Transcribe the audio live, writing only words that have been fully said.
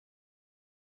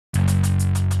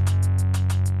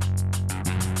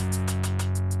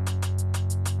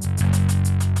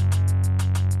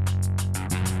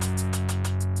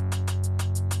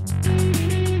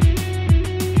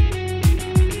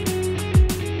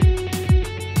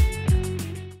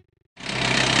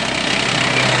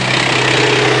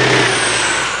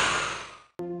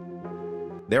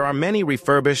There are many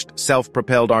refurbished,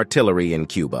 self-propelled artillery in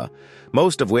Cuba,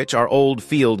 most of which are old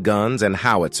field guns and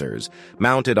howitzers,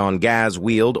 mounted on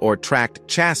gas-wheeled or tracked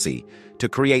chassis to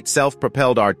create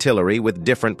self-propelled artillery with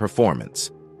different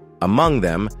performance. Among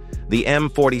them, the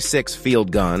M46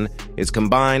 field gun is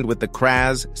combined with the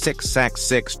KrAZ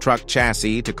 6x6 truck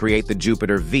chassis to create the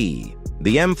Jupiter V.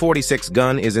 The M46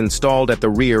 gun is installed at the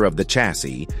rear of the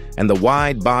chassis, and the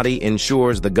wide body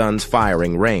ensures the gun's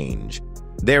firing range.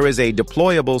 There is a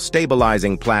deployable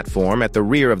stabilizing platform at the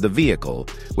rear of the vehicle,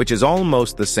 which is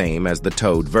almost the same as the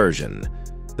towed version.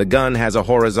 The gun has a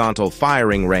horizontal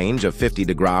firing range of 50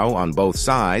 degrees on both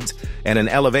sides and an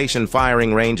elevation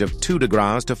firing range of 2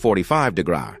 degrees to 45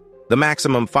 degrees. The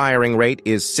maximum firing rate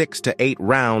is 6 to 8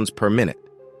 rounds per minute.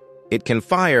 It can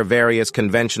fire various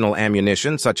conventional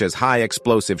ammunition such as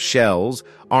high-explosive shells,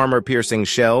 armor-piercing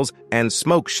shells, and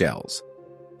smoke shells.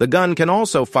 The gun can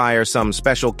also fire some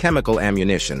special chemical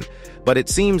ammunition, but it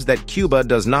seems that Cuba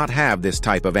does not have this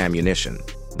type of ammunition.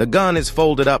 The gun is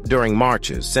folded up during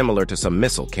marches, similar to some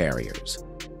missile carriers.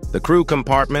 The crew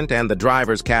compartment and the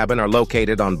driver's cabin are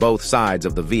located on both sides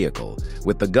of the vehicle,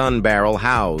 with the gun barrel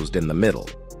housed in the middle.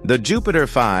 The Jupiter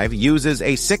 5 uses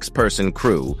a 6-person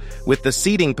crew, with the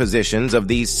seating positions of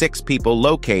these 6 people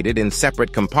located in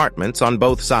separate compartments on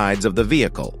both sides of the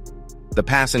vehicle. The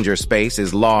passenger space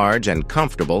is large and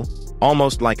comfortable,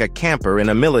 almost like a camper in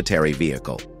a military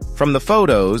vehicle. From the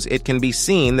photos, it can be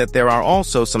seen that there are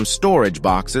also some storage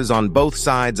boxes on both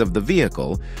sides of the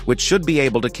vehicle, which should be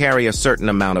able to carry a certain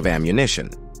amount of ammunition.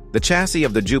 The chassis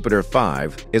of the Jupiter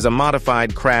 5 is a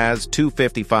modified KrAZ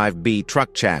 255B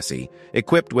truck chassis,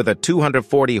 equipped with a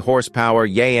 240-horsepower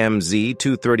YAMZ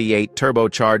 238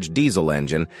 turbocharged diesel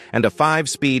engine and a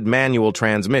 5-speed manual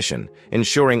transmission,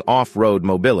 ensuring off-road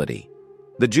mobility.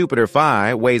 The Jupiter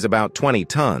 5 weighs about 20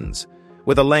 tons,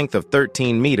 with a length of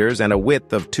 13 meters and a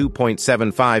width of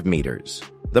 2.75 meters.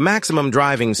 The maximum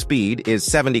driving speed is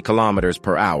 70 kilometers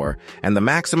per hour, and the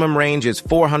maximum range is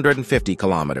 450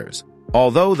 kilometers.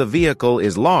 Although the vehicle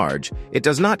is large, it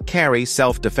does not carry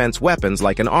self-defense weapons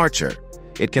like an archer.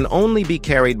 It can only be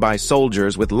carried by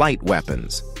soldiers with light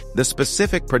weapons. The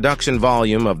specific production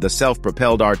volume of the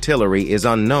self-propelled artillery is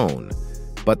unknown,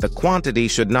 but the quantity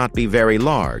should not be very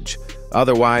large.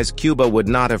 Otherwise, Cuba would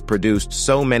not have produced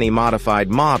so many modified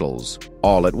models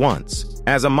all at once.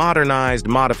 As a modernized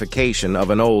modification of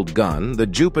an old gun, the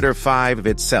Jupiter 5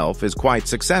 itself is quite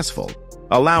successful,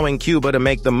 allowing Cuba to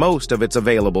make the most of its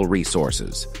available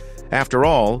resources. After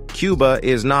all, Cuba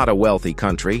is not a wealthy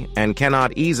country and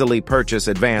cannot easily purchase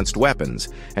advanced weapons,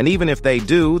 and even if they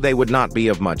do, they would not be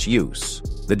of much use.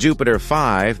 The Jupiter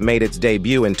 5 made its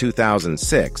debut in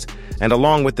 2006, and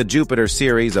along with the Jupiter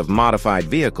series of modified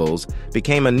vehicles,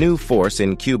 became a new force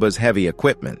in Cuba's heavy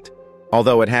equipment.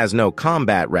 Although it has no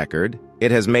combat record,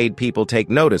 it has made people take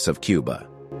notice of Cuba.